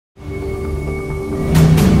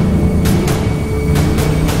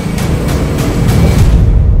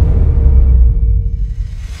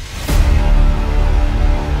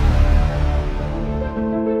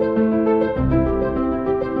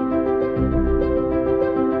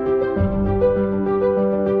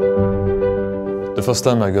The first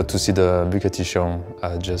time I got to see the Bugatti Chiron,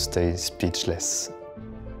 I just stayed speechless.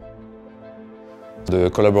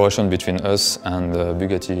 The collaboration between us and the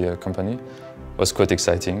Bugatti company was quite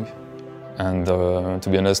exciting and to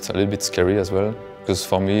be honest a little bit scary as well, because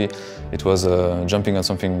for me it was jumping on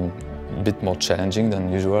something a bit more challenging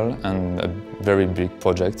than usual and a very big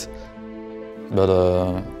project,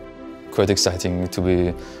 but quite exciting to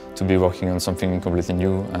be working on something completely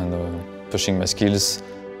new and pushing my skills.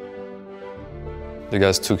 The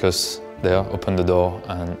guys took us there, opened the door,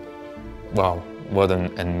 and wow, what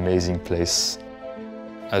an amazing place.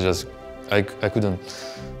 I couldn't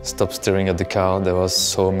stop staring at the car. There was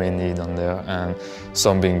so many down there, and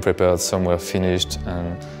some being prepared, some were finished,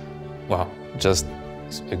 and wow, just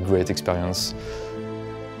a great experience.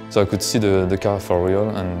 So I could see the car for real,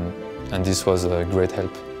 and this was a great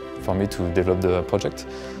help for me to develop the project,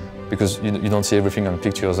 because you don't see everything on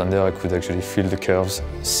pictures, and there I could actually feel the curves,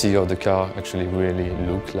 see how the car actually really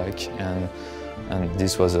looked like, and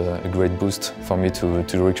this was a great boost for me to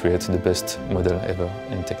recreate the best model ever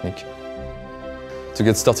in Technic. To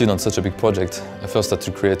get started on such a big project, I first had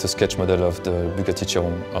to create a sketch model of the Bugatti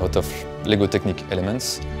Chiron out of Lego Technic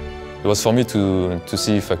elements. It was for me to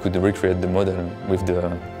see if I could recreate the model with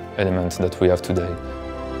the elements that we have today.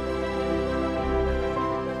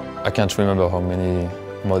 I can't remember how many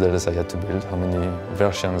models I had to build, how many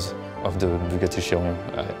versions of the Bugatti Chiron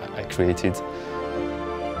I created.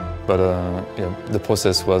 But yeah, the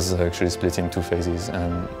process was actually split in two phases,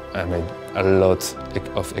 and I made a lot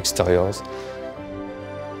of exteriors.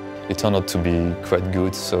 It turned out to be quite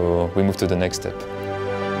good, so we moved to the next step.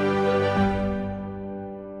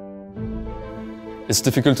 It's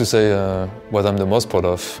difficult to say what I'm the most proud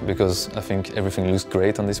of, because I think everything looks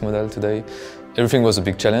great on this model today. Everything was a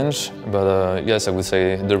big challenge, but yes, I would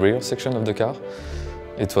say the rear section of the car.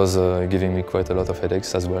 It was giving me quite a lot of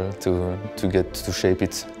headaches as well to get to shape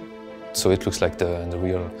it so it looks like the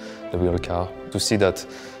real car. To see that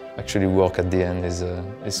actually work at the end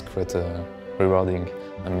is quite rewarding.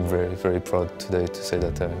 I'm very, very proud today to say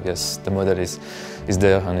that yes, the model is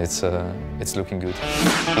there and it's looking good.